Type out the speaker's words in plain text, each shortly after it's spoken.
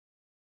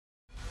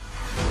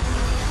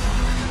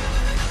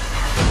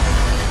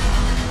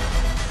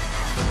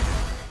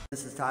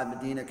This is Todd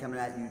Medina coming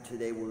at you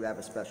today. We have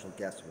a special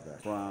guest with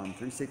us from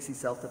 360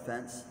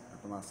 Self-Defense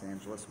up in Los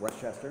Angeles,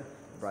 Westchester.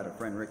 I brought a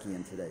friend Ricky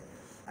in today.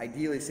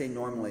 Ideally, say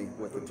normally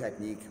with the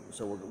technique,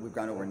 so we've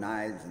gone over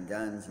knives and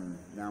guns, and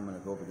now I'm going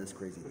to go over this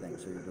crazy thing.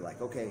 So you'll be like,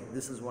 okay,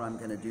 this is what I'm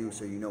going to do,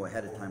 so you know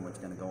ahead of time what's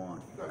going to go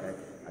on. Okay,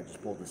 I just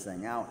pulled this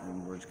thing out,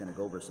 and we're just going to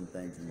go over some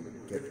things and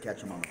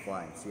catch him on the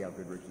fly and see how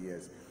good Ricky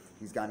is.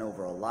 He's gone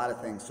over a lot of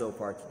things so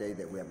far today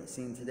that we haven't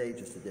seen today,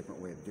 just a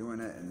different way of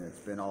doing it, and it's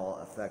been all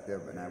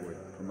effective, and I would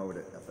promote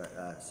it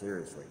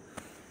seriously.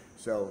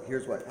 So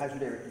here's what. How's your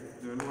day, Ricky?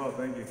 Doing well,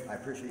 thank you. I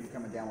appreciate you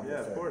coming down with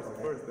us. Yeah, of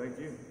course, thank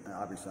you.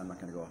 Obviously, I'm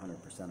not going to go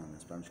 100% on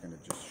this, but I'm just going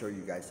to just show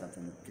you guys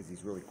something because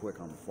he's really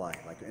quick on the fly,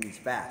 and he's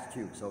fast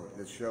too. So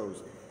this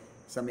shows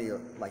somebody,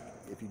 like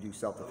if you do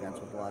self-defense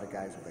with a lot of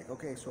guys, they're like,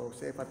 okay, so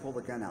say if I pull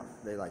the gun out,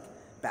 they like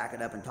back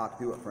it up and talk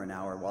through it for an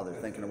hour while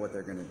they're thinking of what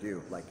they're going to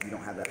do. Like you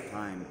don't have that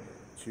time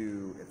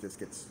to, if this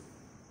gets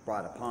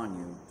brought upon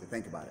you, to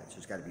think about it. It's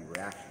just got to be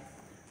reaction.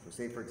 So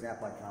say for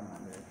example, I come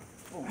on there.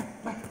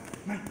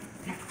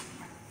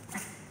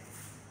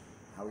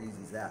 How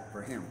easy is that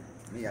for him?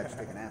 Me, I just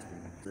take an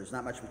aspirin. There's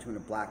not much between a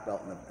black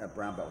belt and a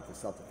brown belt with the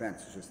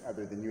self-defense. It's just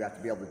other than you have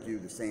to be able to do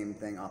the same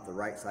thing off the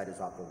right side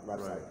as off the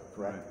left side,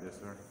 correct? Right, yes,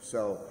 sir.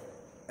 So,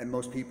 and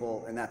most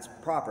people, and that's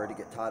proper to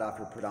get taught off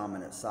your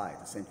predominant side.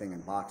 The same thing in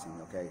boxing,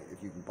 okay?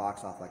 If you can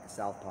box off like a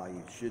southpaw,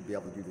 you should be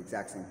able to do the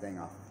exact same thing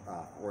off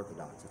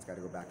orthodox. It's got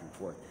to go back and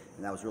forth.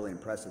 And that was really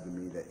impressive to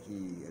me that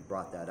he had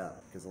brought that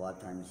up. Because a lot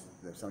of times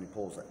if somebody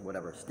pulls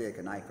whatever, a stick,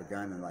 a knife, a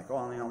gun, and like, oh,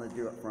 I only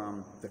do it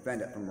from,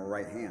 defend it from a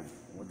right hand.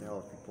 What the hell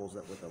if he pulls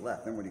it with the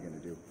left? Then what are you going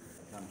to do?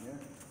 Come here.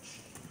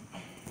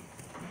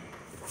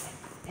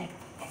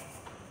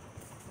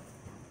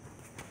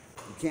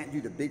 You can't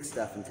do the big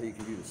stuff until you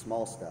can do the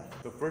small stuff.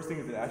 The first thing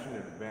is to actually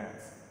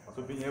advance.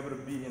 So being able to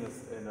be in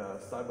a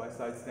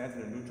side-by-side stance,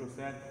 in a neutral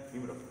stance,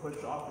 being able to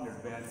push off and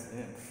advance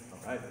in. All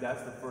right,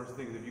 that's the first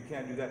thing. If you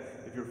can't do that,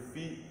 if your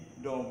feet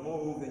don't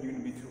move, then you're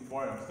going to be too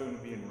far and I'm still going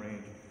to be in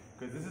range.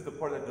 Because this is the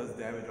part that does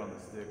damage on the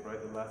stick,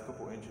 right? The last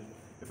couple inches.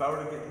 If I were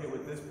to get hit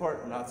with this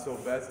part, not so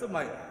bad. Still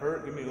might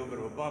hurt, give me a little bit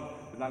of a bump.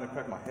 It's not going to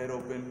crack my head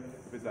open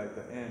if it's like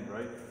the end,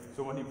 right?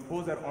 So when he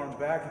pulls that arm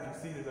back, if you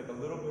see there's like a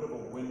little bit of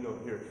a window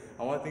here.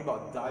 I want to think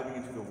about diving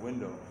into the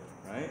window,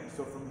 right?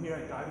 So from here,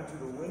 I dive into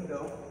the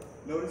window.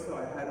 Notice how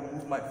I had to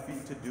move my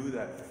feet to do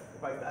that.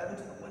 If I dive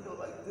into the window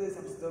like this,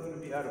 I'm still going to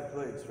be out of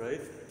place,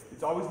 right?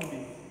 It's always going to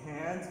be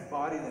hands,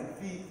 body, then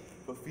feet,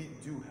 but feet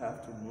do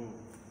have to move,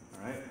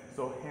 all right?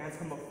 So hands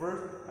come up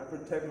first. I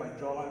protect my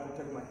jawline, I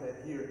protect my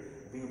head here.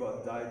 Think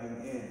about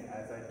diving in.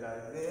 As I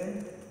dive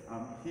in,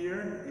 I'm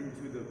here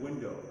into the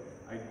window.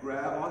 I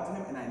grab onto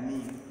him and I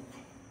knee.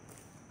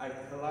 I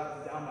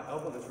collapse down my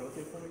elbow. Let's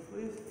rotate for me,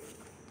 please.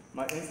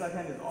 My inside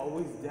hand is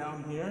always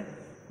down here.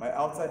 My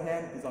outside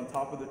hand is on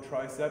top of the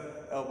tricep,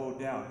 elbow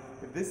down.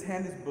 If this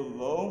hand is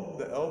below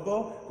the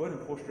elbow, go ahead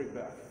and pull straight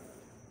back,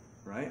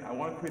 right? I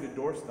want to create a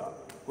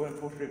doorstop. Go ahead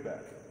and pull straight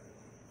back.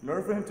 In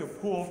order for him to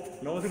pull,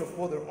 no one's going to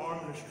pull their arm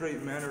in a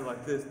straight manner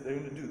like this. They're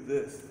going to do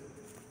this.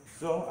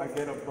 So I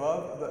get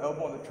above the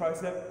elbow on the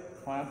tricep,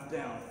 clamp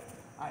down.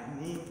 I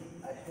knee,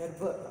 I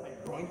headbutt, I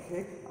groin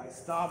kick, I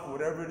stomp,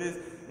 whatever it is,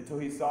 until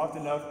he's soft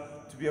enough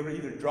to be able to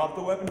either drop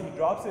the weapon. He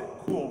drops it,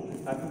 cool.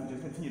 I can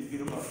just continue to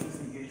beat him up,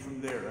 disengage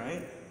from there,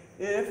 right?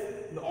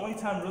 If the only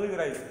time really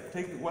that I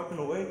take the weapon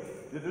away,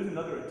 if there's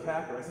another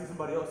attacker, I see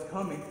somebody else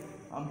coming,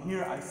 I'm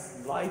here, I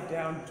slide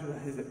down to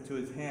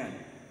his hand.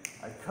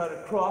 I cut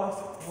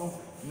across, boom,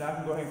 now I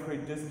can go ahead and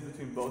create distance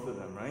between both of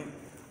them, right?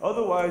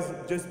 Otherwise,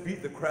 just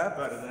beat the crap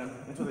out of them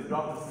until they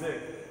drop the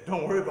stick.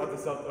 Don't worry about the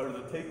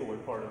takeaway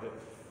part of it.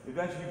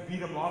 Eventually, you beat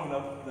them long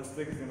enough, the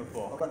stick is gonna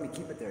fall. Let me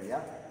keep it there,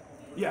 yeah?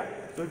 Yeah,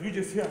 so if you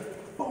just hear,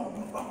 boom,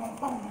 boom,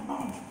 boom,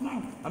 boom,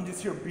 boom, I'm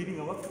just here beating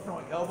him up,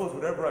 throwing elbows,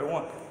 whatever I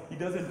want. He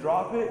doesn't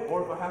drop it,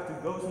 or if I have to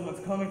go, someone's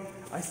coming,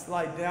 I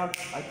slide down,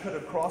 I cut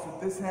across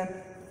with this hand,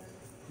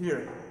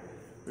 here.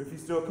 If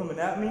he's still coming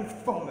at me,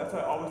 boom, that's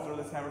why I always throw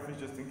this hammerfish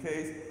just in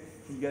case.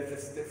 You get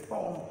this stick,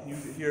 boom,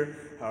 use it here,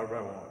 however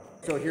I want.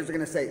 So here's what I'm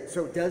going to say.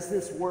 So does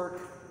this work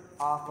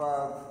off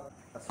of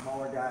a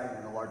smaller guy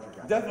and a larger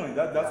guy? Definitely.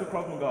 That's what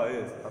Krav Maga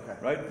is. Okay.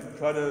 Right?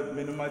 Try to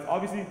minimize.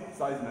 Obviously,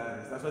 size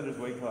matters. That's why there's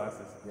weight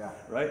classes. Yeah.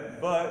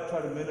 Right? But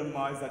try to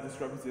minimize that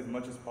discrepancy as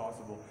much as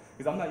possible.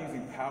 Because I'm not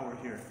using power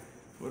here.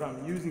 What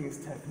I'm using is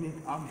technique.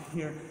 I'm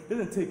here. It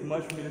doesn't take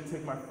much for me to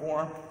take my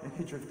forearm and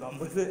hit your thumb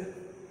with it.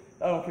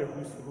 I don't care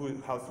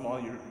how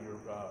small your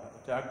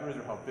attacker is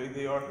or how big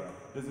they are.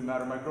 It doesn't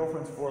matter. My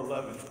girlfriend's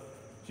 4'11".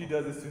 She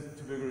does this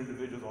to bigger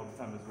individuals all the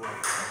time as well.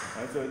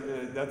 Right? So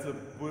that's a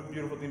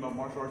beautiful thing about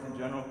martial arts in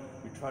general.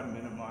 We try to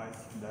minimize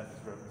that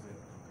discrepancy.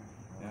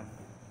 Yeah.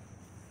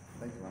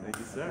 Thank you, man. Thank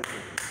you, sir.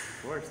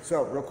 Of course.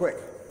 So, real quick,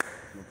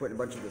 we're putting a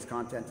bunch of this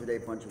content today,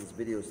 a bunch of this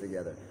videos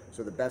together.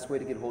 So the best way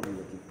to get hold of you,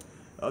 Ricky?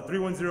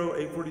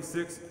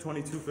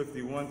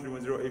 310-846-2251,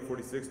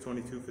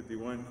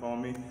 310-846-2251. Call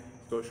me.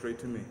 Go straight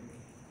to me.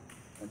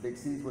 And Big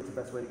C's, what's the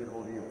best way to get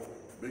hold of you?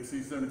 Big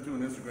C72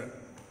 on Instagram.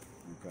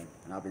 Okay,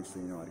 and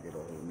obviously you know how to get a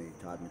hold of me,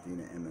 Todd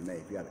Medina MMA.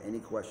 If you have any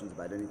questions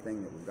about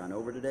anything that we've gone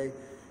over today,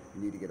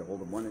 you need to get a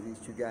hold of one of these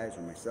two guys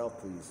or myself,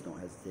 please don't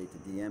hesitate to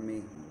DM me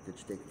and we'll get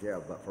you taken care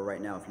of. But for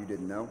right now, if you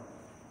didn't know,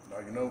 Now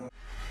you know.